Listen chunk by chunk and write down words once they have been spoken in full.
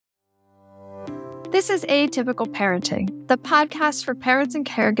This is Atypical Parenting, the podcast for parents and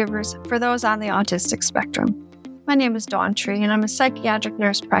caregivers for those on the autistic spectrum. My name is Dawn Tree, and I'm a psychiatric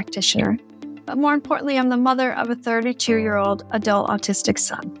nurse practitioner. But more importantly, I'm the mother of a 32-year-old adult autistic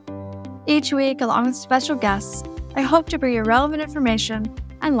son. Each week, along with special guests, I hope to bring you relevant information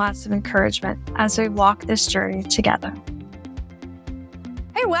and lots of encouragement as we walk this journey together.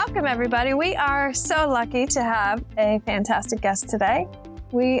 Hey, welcome everybody. We are so lucky to have a fantastic guest today.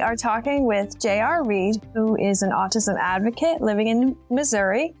 We are talking with J.R. Reed, who is an autism advocate living in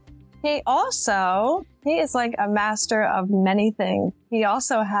Missouri. He is like a master of many things. He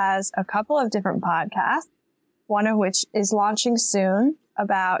also has a couple of different podcasts, one of which is launching soon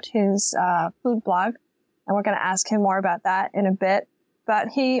about his food blog. And we're going to ask him more about that in a bit. But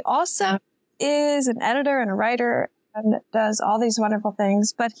he also is an editor and a writer and does all these wonderful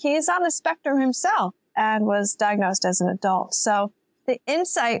things. But he's on the spectrum himself and was diagnosed as an adult. So the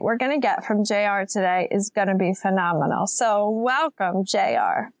insight we're going to get from JR today is going to be phenomenal. So welcome,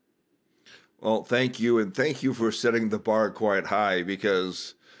 JR. Well, thank you. And thank you for setting the bar quite high,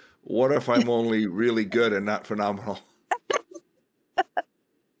 because what if I'm only really good and not phenomenal?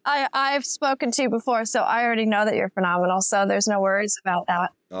 I've spoken to you before, so I already know that you're phenomenal. So there's no worries about that.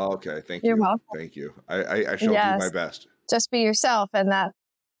 Oh, okay. Thank you. You're welcome. Thank you. I shall do my best. Just be yourself, and that's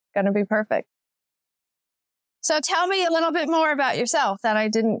going to be perfect. So tell me a little bit more about yourself that I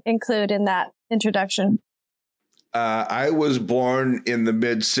didn't include in that introduction. I was born in the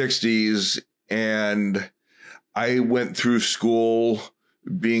mid-'60s, and I went through school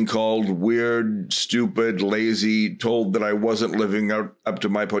being called weird, stupid, lazy, told that I wasn't living up to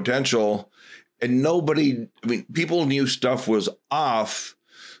my potential. And people knew stuff was off,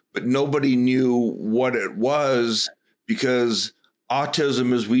 but nobody knew what it was, because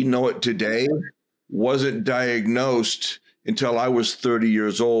autism as we know it today wasn't diagnosed until I was 30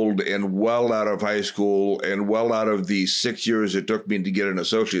 years old and well out of high school and well out of the 6 years it took me to get an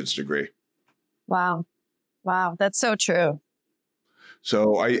associate's degree. Wow. That's so true.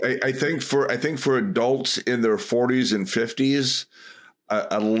 So I think for adults in their 40s and 50s,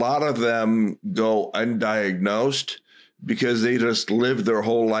 a lot of them go undiagnosed because they just live their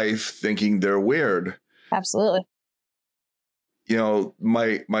whole life thinking they're weird. Absolutely. You know,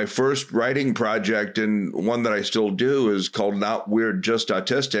 my first writing project, and one that I still do, is called Not Weird, Just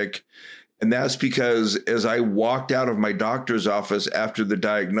Autistic. And that's because as I walked out of my doctor's office after the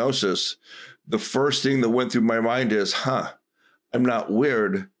diagnosis, the first thing that went through my mind is, I'm not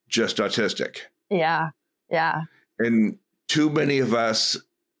weird, just autistic. Yeah. And too many of us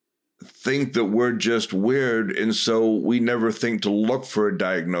think that we're just weird, and so we never think to look for a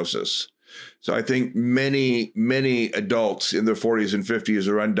diagnosis. So I think many, many adults in their 40s and 50s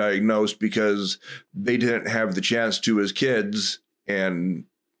are undiagnosed because they didn't have the chance to as kids. And,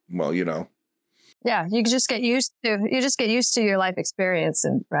 well, you know. Yeah, you just get used to your life experience,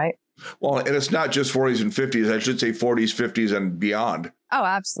 and right? Well, and it's not just 40s and 50s. I should say 40s, 50s, and beyond. Oh,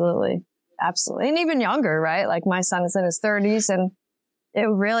 absolutely. And even younger, right? Like my son is in his 30s, and it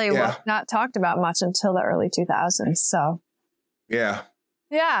really was not talked about much until the early 2000s. So, yeah.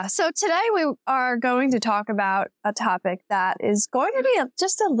 So today we are going to talk about a topic that is going to be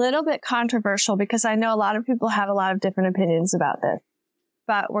just a little bit controversial, because I know a lot of people have a lot of different opinions about this.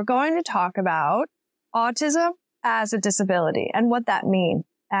 But we're going to talk about autism as a disability and what that means,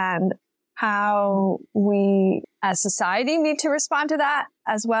 and how we as society need to respond to that,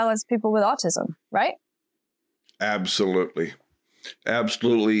 as well as people with autism, right? Absolutely.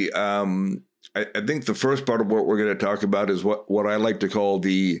 I think the first part of what we're going to talk about is what I like to call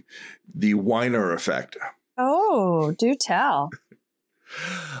the whiner effect. Oh, do tell.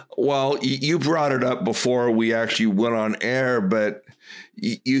 Well, you brought it up before we actually went on air, but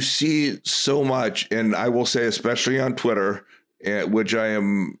you see so much, and I will say especially on Twitter, which I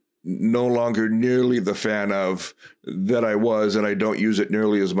am no longer nearly the fan of that I was, and I don't use it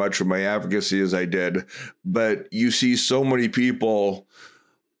nearly as much for my advocacy as I did. But you see so many people,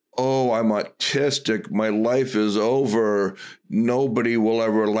 oh, I'm autistic, my life is over, nobody will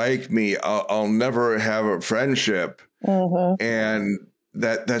ever like me, I'll never have a friendship. Mm-hmm. And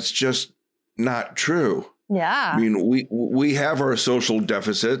that's just not true. Yeah. I mean, we have our social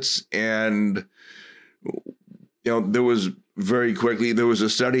deficits, and there was a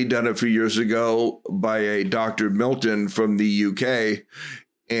study done a few years ago by a Dr. Milton from the UK,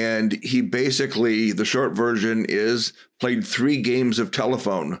 and he basically, the short version is, played 3 games of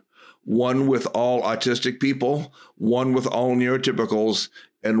telephone, one with all autistic people, one with all neurotypicals,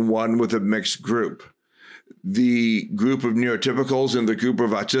 and one with a mixed group. The group of neurotypicals and the group of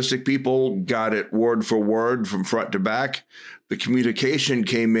autistic people got it word for word from front to back. The communication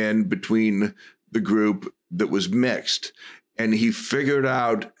came in between the group that was mixed. And he figured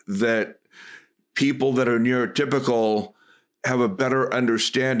out that people that are neurotypical have a better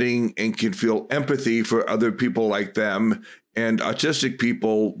understanding and can feel empathy for other people like them, and autistic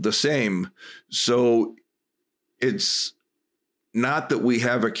people the same. So it's not that we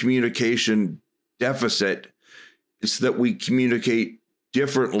have a communication deficit, it's that we communicate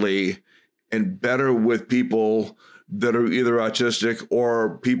differently and better with people that are either autistic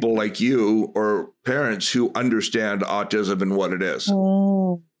or people like you or parents who understand autism and what it is.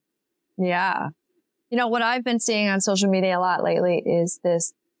 Yeah. You know, what I've been seeing on social media a lot lately is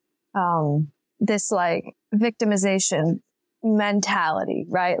this like victimization mentality,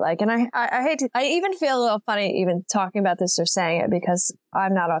 right? Like, and I hate to, I even feel a little funny even talking about this or saying it because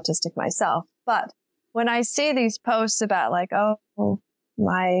I'm not autistic myself. But when I see these posts about like, oh,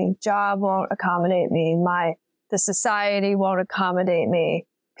 my job won't accommodate me, the society won't accommodate me,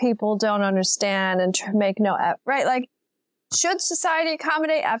 people don't understand and make no effort, right? Like, should society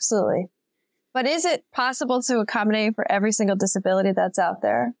accommodate? Absolutely. But is it possible to accommodate for every single disability that's out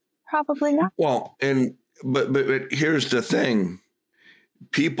there? Probably not. Well, but here's the thing.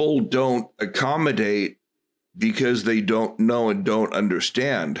 People don't accommodate because they don't know and don't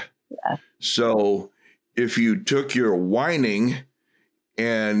understand. Yeah. So if you took your whining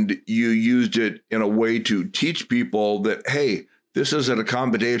and you used it in a way to teach people that, hey, this is an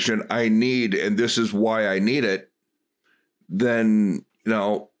accommodation I need and this is why I need it, then, you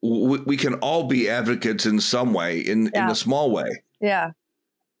know, we can all be advocates in some way, in a small way. Yeah.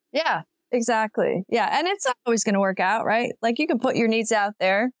 Yeah, exactly. Yeah. And it's not always going to work out, right? Like you can put your needs out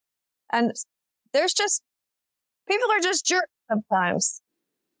there and there's just, people are just jerks sometimes.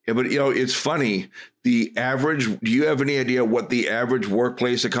 Yeah, but, you know, it's funny. The average, do you have any idea what the average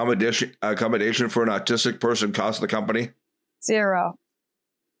workplace accommodation for an autistic person costs the company? Zero.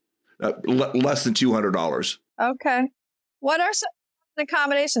 Less than $200. Okay. What are some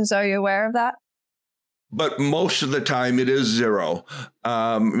accommodations? Are you aware of that? But most of the time it is zero.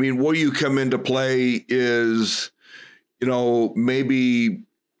 I mean, where you come into play is, you know, maybe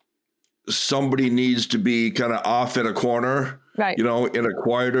somebody needs to be kind of off in a corner, right? You know, in a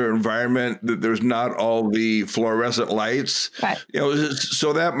quieter environment that there's not all the fluorescent lights, right? You know,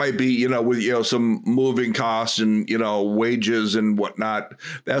 so that might be, you know, with, you know, some moving costs and, you know, wages and whatnot.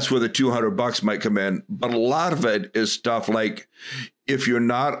 That's where the $200 might come in. But a lot of it is stuff like, if you're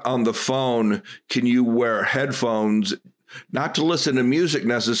not on the phone, can you wear headphones? Not to listen to music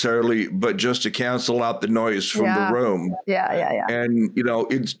necessarily, but just to cancel out the noise from the room. Yeah. And, you know,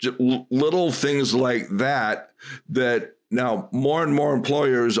 it's just little things like that now more and more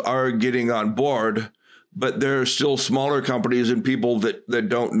employers are getting on board, but there are still smaller companies and people that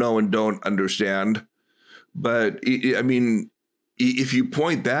don't know and don't understand. But I mean, if you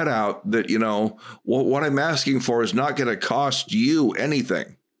point that out, that, you know, what I'm asking for is not going to cost you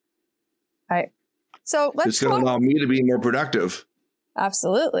anything. Right. So it's going to allow me to be more productive.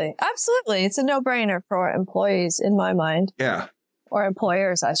 Absolutely. Absolutely. It's a no-brainer for employees in my mind. Yeah. Or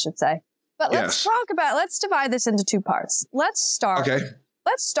employers, I should say. But let's divide this into two parts. Let's start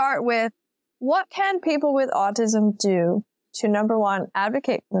with what can people with autism do to, number one,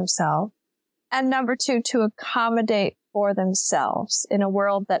 advocate for themselves, and number two, to accommodate for themselves in a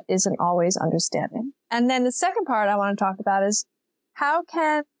world that isn't always understanding. And then the second part I want to talk about is how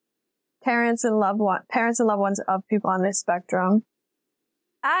can parents and loved ones of people on this spectrum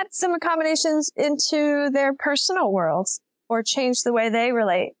add some accommodations into their personal worlds or change the way they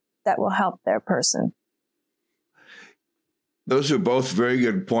relate that will help their person. Those are both very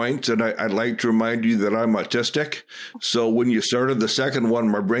good points. And I'd like to remind you that I'm autistic. So when you started the second one,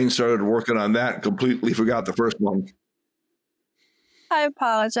 my brain started working on that and completely forgot the first one. I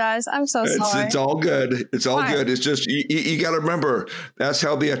apologize. I'm so sorry. It's all good. It's all good. It's just, you got to remember, that's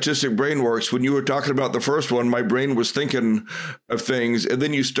how the autistic brain works. When you were talking about the first one, my brain was thinking of things. And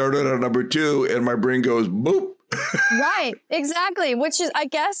then you started on number two and my brain goes, boop. Right, exactly. Which is, I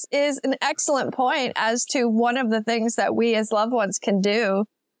guess, is an excellent point as to one of the things that we as loved ones can do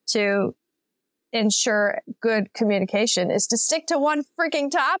to ensure good communication is to stick to one freaking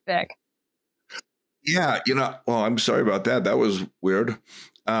topic. Yeah, you know, well, I'm sorry about that. That was weird.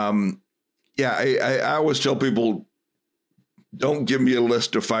 I always tell people, don't give me a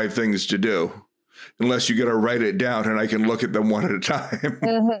list of 5 things to do unless you're going to write it down and I can look at them one at a time.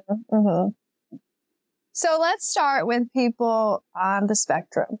 Mm-hmm, mm-hmm. So let's start with people on the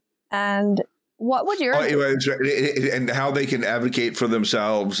spectrum. And what would your... and how they can advocate for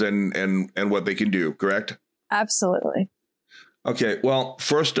themselves and what they can do, correct? Absolutely. Okay, well,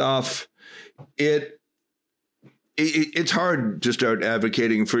 first off, it it's hard to start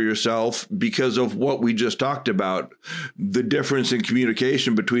advocating for yourself because of what we just talked about, the difference in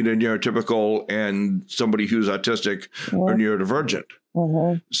communication between a neurotypical and somebody who's autistic or neurodivergent.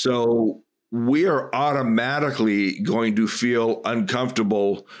 So we are automatically going to feel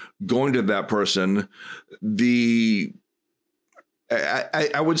uncomfortable going to that person.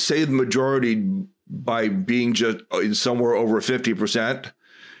 I would say the majority, by being just somewhere over 50%,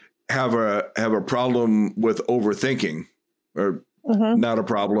 have a problem with overthinking, or not a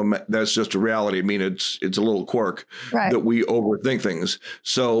problem. That's just a reality. I mean, it's a little quirk that we overthink things.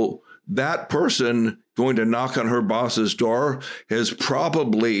 So that person going to knock on her boss's door has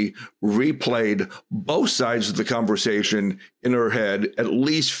probably replayed both sides of the conversation in her head at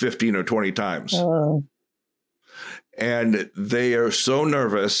least 15 or 20 times. And they are so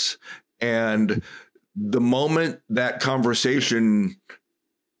nervous. And the moment that conversation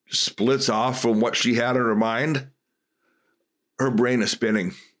splits off from what she had in her mind, her brain is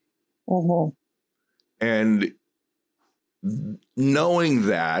spinning. And knowing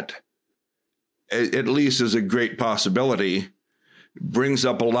that, at least is a great possibility, brings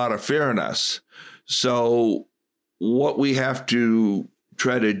up a lot of fear in us. So what we have to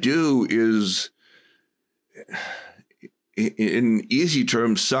try to do is, in easy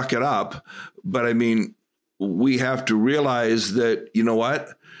terms, suck it up. But I mean, we have to realize that, you know what?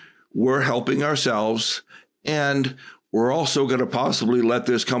 We're helping ourselves, and we're also going to possibly let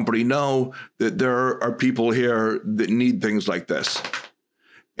this company know that there are people here that need things like this.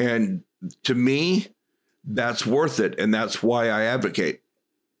 And to me, that's worth it. And that's why I advocate.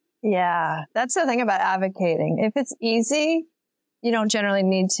 Yeah, that's the thing about advocating. If it's easy, you don't generally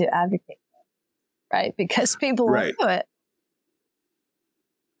need to advocate, right? Because people will do it.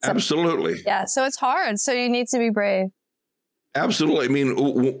 Absolutely. Yeah, so it's hard. So you need to be brave. Absolutely. I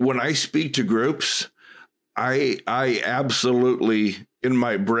mean, when I speak to groups, I absolutely, in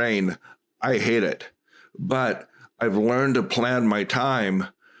my brain, I hate it. But I've learned to plan my time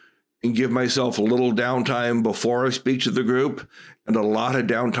and give myself a little downtime before I speak to the group and a lot of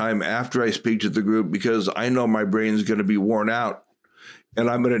downtime after I speak to the group, because I know my brain's going to be worn out and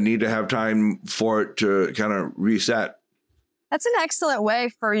I'm going to need to have time for it to kind of reset. That's an excellent way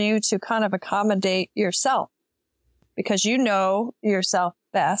for you to kind of accommodate yourself, because you know yourself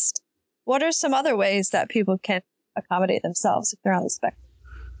best. What are some other ways that people can accommodate themselves if they're on the spectrum?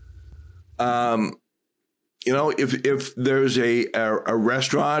 You know, if there's a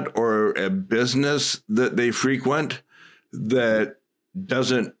restaurant or a business that they frequent that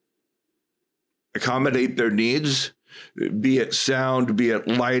doesn't accommodate their needs, be it sound, be it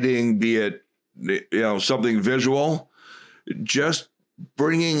lighting, be it, you know, something visual, just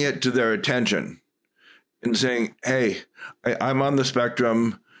bringing it to their attention and saying, hey, I'm on the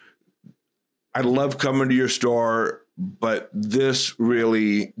spectrum. I love coming to your store, but this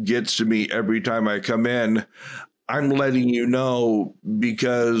really gets to me every time I come in. I'm letting you know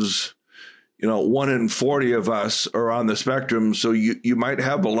because, you know, 1 in 40 of us are on the spectrum. So you might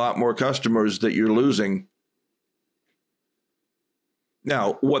have a lot more customers that you're losing.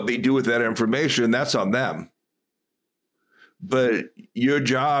 Now, what they do with that information, that's on them. But your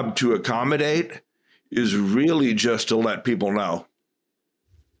job to accommodate is really just to let people know.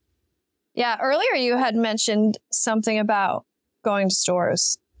 Yeah, earlier you had mentioned something about going to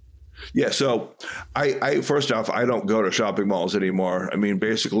stores. Yeah, so I first off, I don't go to shopping malls anymore. I mean,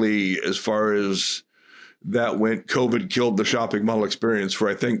 basically, as far as that went, COVID killed the shopping mall experience for,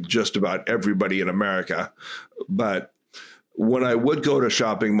 I think, just about everybody in America. But when I would go to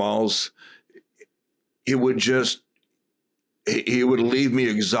shopping malls, it would leave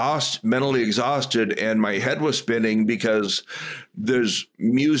me mentally exhausted, and my head was spinning because there's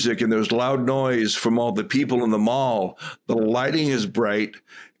music and there's loud noise from all the people in the mall. The lighting is bright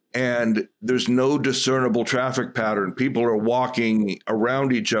and there's no discernible traffic pattern. People are walking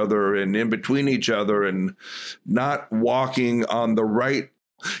around each other and in between each other and not walking on the right.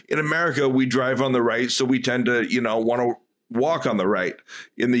 In America, we drive on the right, so we tend to, you know, want to walk on the right.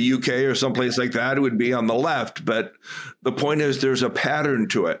 In the UK or someplace like that, it would be on the left. But the point is, there's a pattern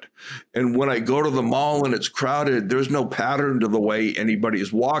to it. And when I go to the mall and it's crowded, there's no pattern to the way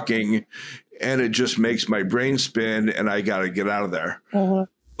anybody's walking. And it just makes my brain spin and I got to get out of there.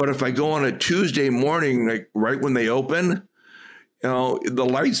 But if I go on a Tuesday morning, like right when they open, you know, the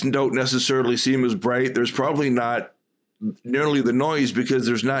lights don't necessarily seem as bright. There's probably not nearly the noise because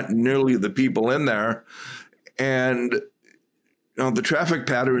there's not nearly the people in there. And you know, the traffic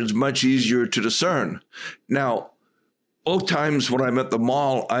pattern is much easier to discern. Now, both times when I'm at the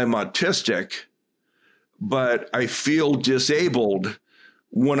mall, I'm autistic, but I feel disabled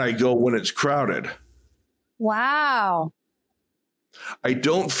when I go when it's crowded. Wow. I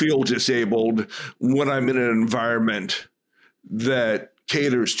don't feel disabled when I'm in an environment that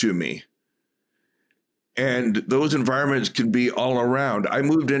caters to me. And those environments can be all around. I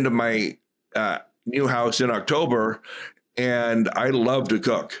moved into my new house in October, and I love to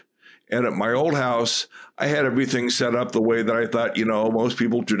cook. And at my old house, I had everything set up the way that I thought, most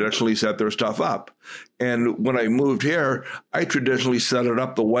people traditionally set their stuff up. And when I moved here, I traditionally set it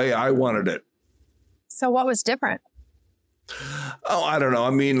up the way I wanted it. So what was different? Oh, I don't know. I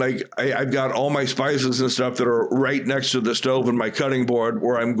mean, like I've got all my spices and stuff that are right next to the stove and my cutting board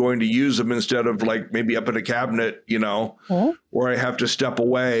where I'm going to use them instead of like maybe up in a cabinet, where I have to step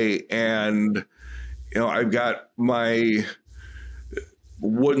away. And, I've got my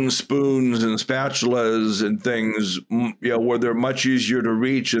wooden spoons and spatulas and things, where they're much easier to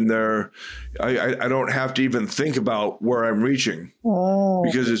reach, and I don't have to even think about where I'm reaching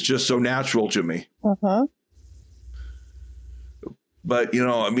because it's just so natural to me. Uh-huh. But,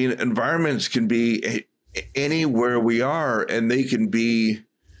 environments can be anywhere we are, and they can be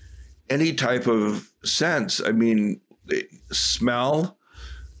any type of sense. I mean, smell,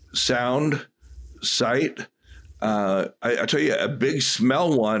 sound, sight. I tell you, a big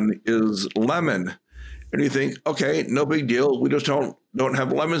smell one is lemon. And you think, okay, no big deal. We just don't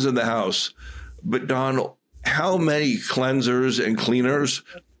have lemons in the house. But Don, how many cleansers and cleaners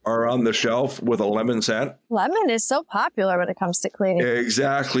are on the shelf with a lemon scent? Lemon is so popular when it comes to cleaning.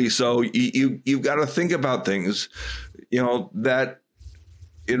 Exactly. So you've got to think about things. That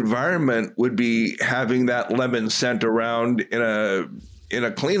environment would be having that lemon scent around in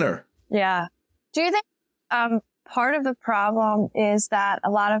a cleaner. Yeah. Do you think part of the problem is that a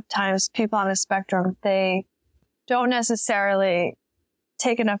lot of times people on the spectrum, they don't necessarily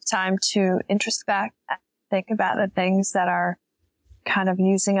take enough time to introspect and think about the things that are kind of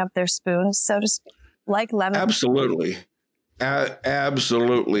using up their spoons, so to speak, like lemon? Absolutely.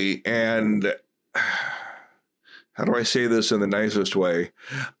 Absolutely. And how do I say this in the nicest way?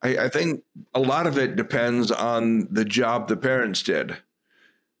 I think a lot of it depends on the job the parents did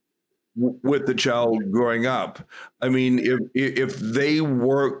with the child growing up. I mean, if they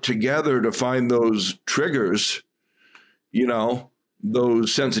work together to find those triggers,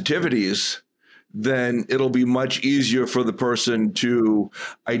 those sensitivities, then it'll be much easier for the person to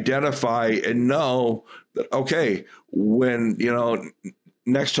identify and know that, okay, when,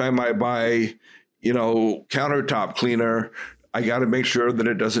 next time I buy, countertop cleaner, I got to make sure that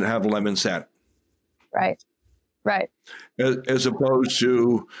it doesn't have lemon scent. Right. Right. As opposed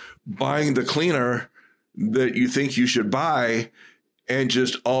to buying the cleaner that you think you should buy and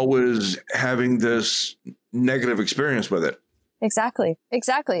just always having this negative experience with it. Exactly.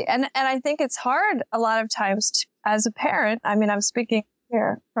 And I think it's hard a lot of times as a parent. I mean, I'm speaking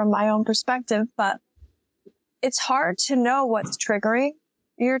here from my own perspective, but it's hard to know what's triggering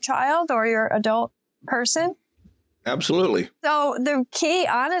your child or your adult person. Absolutely. So the key,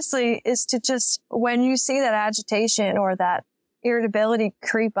 honestly, is to just, when you see that agitation or that irritability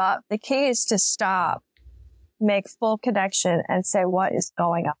creep up, the key is to stop, make full connection and say, what is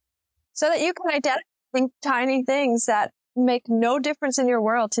going on? So that you can identify tiny things that make no difference in your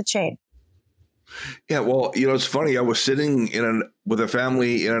world to change. Yeah, well, it's funny. I was sitting with a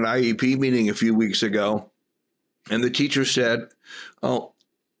family in an IEP meeting a few weeks ago, and the teacher said, "Oh,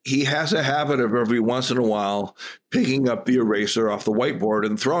 he has a habit of every once in a while picking up the eraser off the whiteboard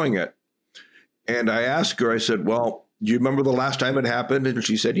and throwing it." And I asked her, I said, "Well, do you remember the last time it happened?" And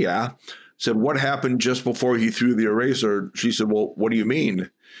she said, "Yeah." I said, "What happened just before he threw the eraser?" She said, "Well, what do you mean?"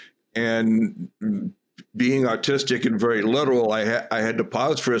 And being autistic and very literal, I had to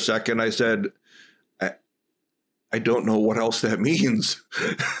pause for a second. I said, I don't know what else that means.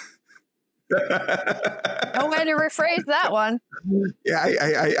 No way to rephrase that one.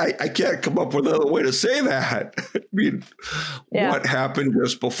 Yeah, I can't come up with another way to say that. I mean, What happened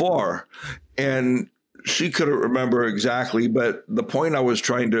just before? And she couldn't remember exactly, but the point I was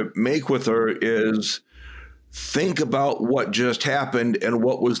trying to make with her is think about what just happened and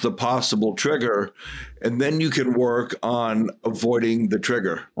what was the possible trigger, and then you can work on avoiding the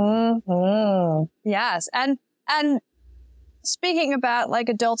trigger. Mm-hmm. Yes. And speaking about like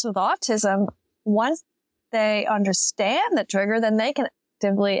adults with autism, once they understand the trigger, then they can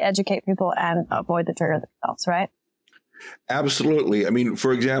actively educate people and avoid the trigger themselves, right? Absolutely. I mean,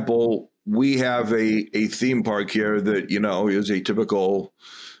 for example, we have a theme park here that, is a typical,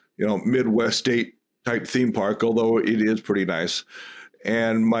 Midwest state type theme park, although it is pretty nice.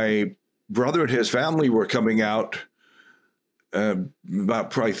 And my brother and his family were coming out about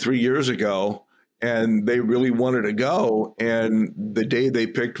probably 3 years ago, and they really wanted to go. And the day they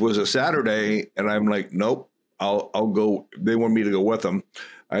picked was a Saturday. And I'm like, nope, I'll go. They want me to go with them.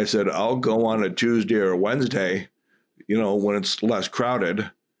 I said, I'll go on a Tuesday or a Wednesday, when it's less crowded.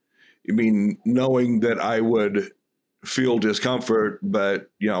 I mean, knowing that I would feel discomfort, but,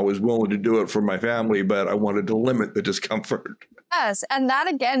 I was willing to do it for my family, but I wanted to limit the discomfort. Yes. And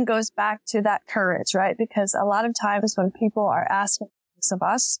that again goes back to that courage, right? Because a lot of times when people are asking things of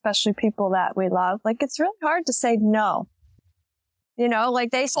us, especially people that we love, like it's really hard to say no.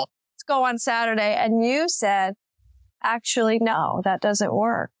 Like they said, let's go on Saturday. And you said, actually, no, that doesn't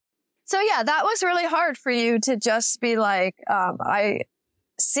work. So yeah, that was really hard for you to just be like, I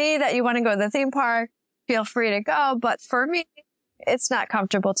see that you want to go to the theme park. Feel free to go. But for me, it's not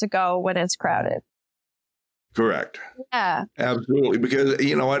comfortable to go when it's crowded. Correct. Yeah. Absolutely. Because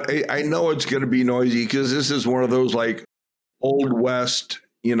you know what? I know it's going to be noisy because this is one of those like Old West,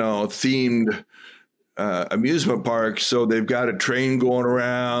 themed amusement parks. So they've got a train going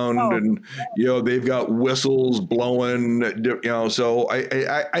around and, they've got whistles blowing, so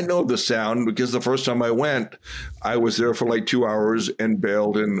I know the sound because the first time I went, I was there for like 2 hours and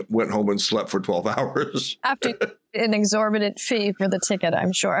bailed and went home and slept for 12 hours. After an exorbitant fee for the ticket,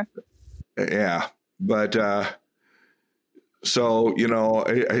 I'm sure. Yeah. But, so,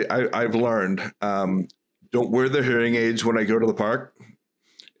 I've learned, don't wear the hearing aids when I go to the park,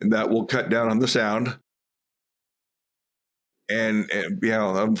 and that will cut down on the sound. And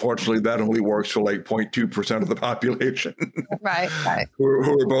unfortunately, that only works for like 0.2% of the population. Right. who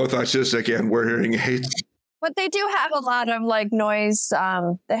are both autistic and wear hearing aids. But they do have a lot of like noise.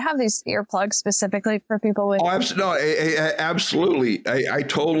 They have these earplugs specifically for people with. Oh, absolutely. I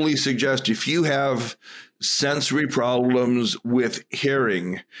totally suggest if you have sensory problems with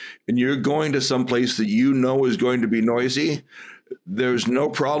hearing and you're going to some place that is going to be noisy, there's no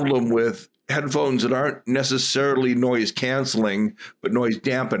problem with headphones that aren't necessarily noise canceling, but noise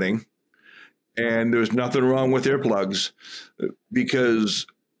dampening. And there's nothing wrong with earplugs because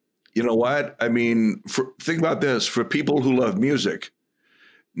you know what? I mean, think about this. For people who love music,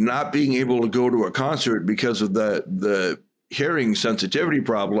 not being able to go to a concert because of the hearing sensitivity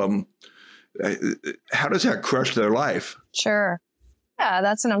problem, how does that crush their life? Sure. Yeah,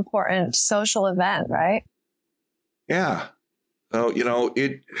 that's an important social event, right? Yeah. So,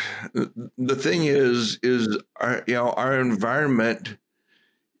 the thing is our environment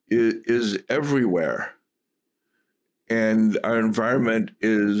is everywhere. And our environment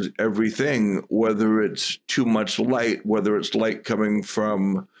is everything, whether it's too much light, whether it's light coming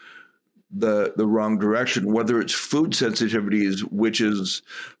from the wrong direction, whether it's food sensitivities, which is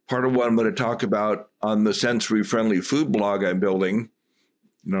part of what I'm going to talk about on the sensory friendly food blog I'm building.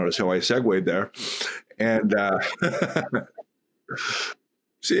 Notice how I segued there. And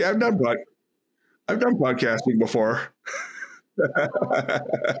see, I've done podcasting before.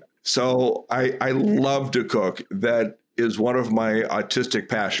 So I love to cook. That is one of my autistic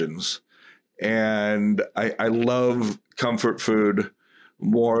passions. And I love comfort food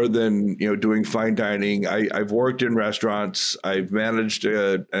more than, doing fine dining. I've worked in restaurants. I've managed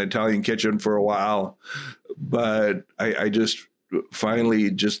an Italian kitchen for a while, but I just finally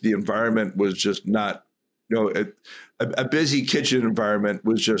the environment was just not, a busy kitchen environment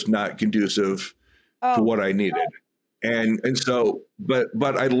was just not conducive to what I needed. And so,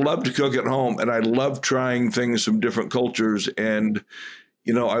 but I love to cook at home and I love trying things from different cultures. And,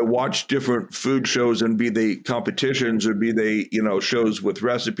 I watch different food shows, and be they competitions or be they, shows with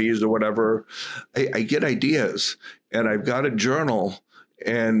recipes or whatever, I get ideas, and I've got a journal,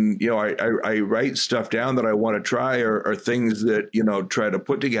 and, I write stuff down that I want to try or things that, try to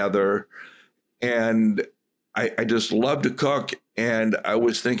put together. And I just love to cook. And I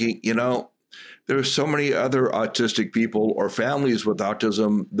was thinking, there are so many other autistic people or families with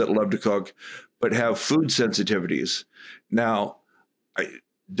autism that love to cook, but have food sensitivities. Now,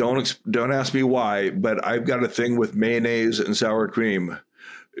 don't ask me why, but I've got a thing with mayonnaise and sour cream.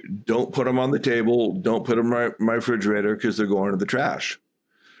 Don't put them on the table. Don't put them in my refrigerator because they're going to the trash.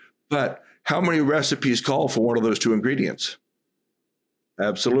 But how many recipes call for one of those two ingredients?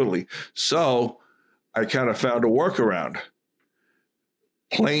 Absolutely. So I kind of found a workaround.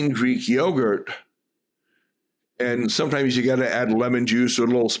 Plain Greek yogurt. And sometimes you got to add lemon juice or a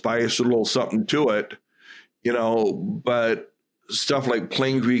little spice or a little something to it, but stuff like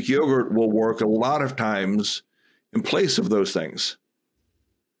plain Greek yogurt will work a lot of times in place of those things.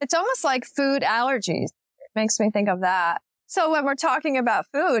 It's almost like food allergies. It makes me think of that. So when we're talking about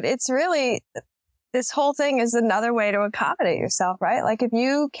food, it's really, this whole thing is another way to accommodate yourself, right? Like if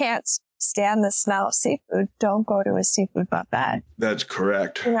you can't stand the smell of seafood, don't go to a seafood buffet. That's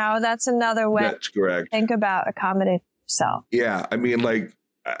correct. That's another way. That's correct. To think about accommodating yourself. Yeah. I mean, like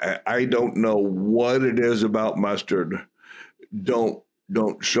I don't know what it is about mustard. Don't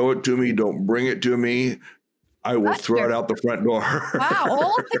show it to me. Don't bring it to me. I will throw it out the front door. Wow,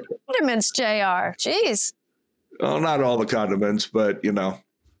 all of the condiments, JR. Jeez. Well, not all the condiments, but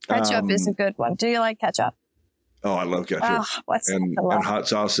Ketchup is a good one. Do you like ketchup? Oh, I love ketchup. And hot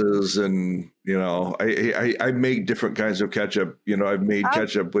sauces, and I make different kinds of ketchup. I've made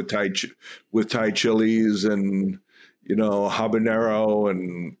ketchup with Thai chilies and habanero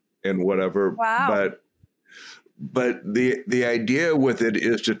and whatever. Wow. But the idea with it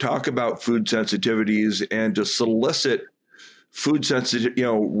is to talk about food sensitivities and to solicit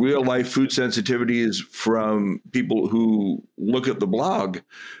real life food sensitivities from people who look at the blog.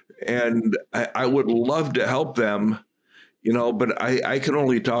 And I would love to help them, but I can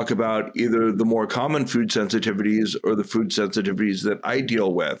only talk about either the more common food sensitivities or the food sensitivities that I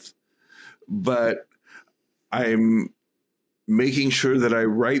deal with. But I'm making sure that I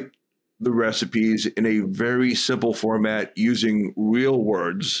write the recipes in a very simple format using real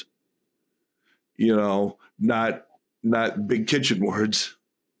words, not big kitchen words.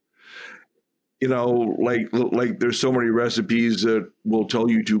 Like there's so many recipes that will tell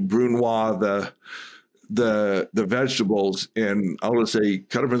you to brunoise the vegetables, and I'll just say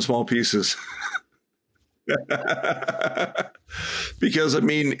cut them in small pieces. Because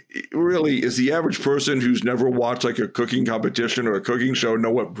really, is the average person who's never watched like a cooking competition or a cooking show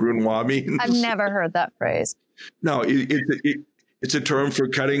know what brunoise means? I've never heard that phrase. No, it's a term for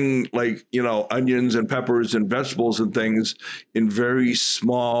cutting onions and peppers and vegetables and things in very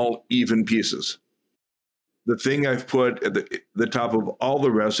small, even pieces. The thing I've put at the top of all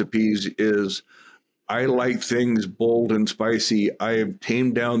the recipes is I like things bold and spicy. I have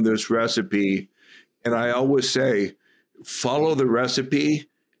tamed down this recipe, and I always say, follow the recipe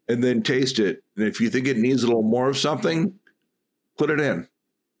and then taste it. And if you think it needs a little more of something, put it in.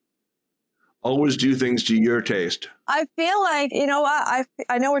 Always do things to your taste. I feel like, I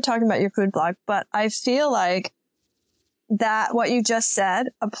know we're talking about your food blog, but I feel like that what you just said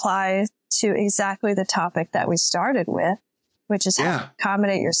applies to exactly the topic that we started with, which is how to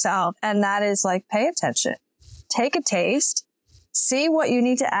accommodate yourself. And that is like, pay attention, take a taste, see what you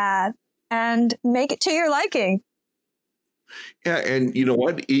need to add, and make it to your liking. Yeah. And you know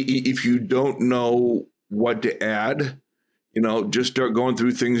what? If you don't know what to add, just start going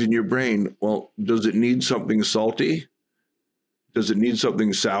through things in your brain. Well, does it need something salty? Does it need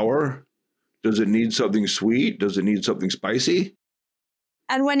something sour? Does it need something sweet? Does it need something spicy?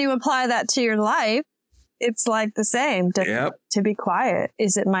 And when you apply that to your life, it's like the same. To be quiet.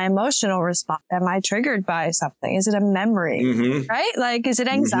 Is it my emotional response? Am I triggered by something? Is it a memory? Mm-hmm. Right? Like, is it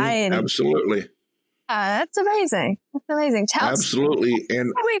anxiety? Mm-hmm. Absolutely. That's amazing. That's amazing. Absolutely.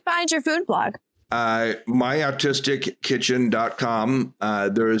 And how do we find your food blog? myautistickkitchen.com.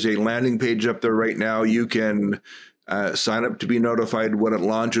 There is a landing page up there right now. You can sign up to be notified when it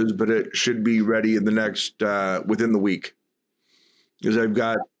launches, but it should be ready in the next within the week. Because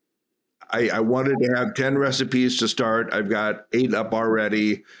I wanted to have 10 recipes to start. I've got 8 up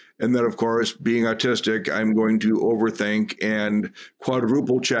already. And then, of course, being autistic, I'm going to overthink and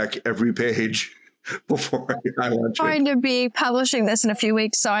quadruple check every page before I launch it. I'm going to be publishing this in a few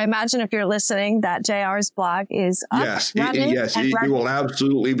weeks. So I imagine if you're listening, that JR's blog is up. Yes, it will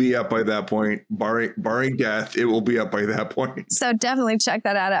absolutely be up by that point. Barring death, it will be up by that point. So definitely check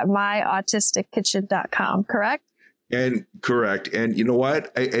that out at myautistickkitchen.com, correct? And correct. And you know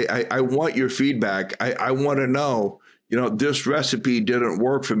what? I want your feedback. I want to know, this recipe didn't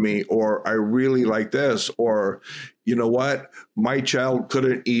work for me, or I really like this, or you know what? My child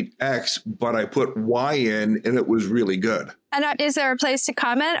couldn't eat X, but I put Y in and it was really good. And is there a place to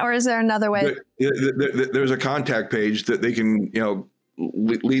comment, or is there another way? There's a contact page that they can,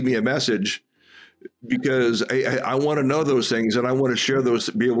 leave me a message, because I want to know those things, and I want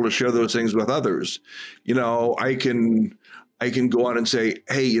to be able to share those things with others. I can go on and say,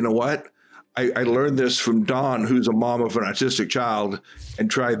 hey, you know what? I learned this from Dawn, who's a mom of an autistic child, and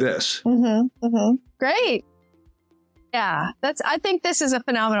try this. Mm-hmm, mm-hmm. Great. Yeah, I think this is a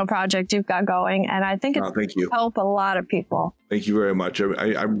phenomenal project you've got going, and I think thank you. Help a lot of people. Thank you very much.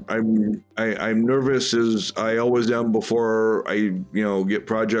 I'm nervous, as I always am before I get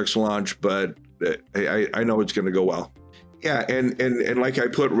projects launched, but I know it's going to go well. Yeah, and like I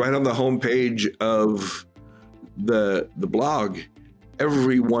put right on the homepage of the blog,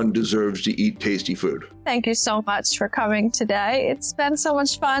 everyone deserves to eat tasty food. Thank you so much for coming today. It's been so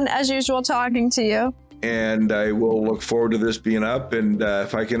much fun, as usual, talking to you. And I will look forward to this being up. And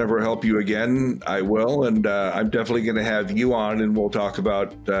if I can ever help you again, I will. And I'm definitely going to have you on, and we'll talk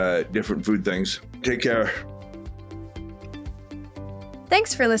about different food things. Take care.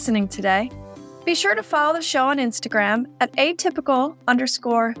 Thanks for listening today. Be sure to follow the show on Instagram at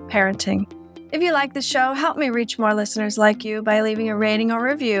atypical_parenting. If you like the show, help me reach more listeners like you by leaving a rating or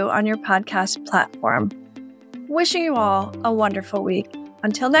review on your podcast platform. Wishing you all a wonderful week.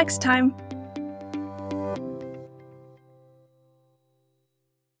 Until next time.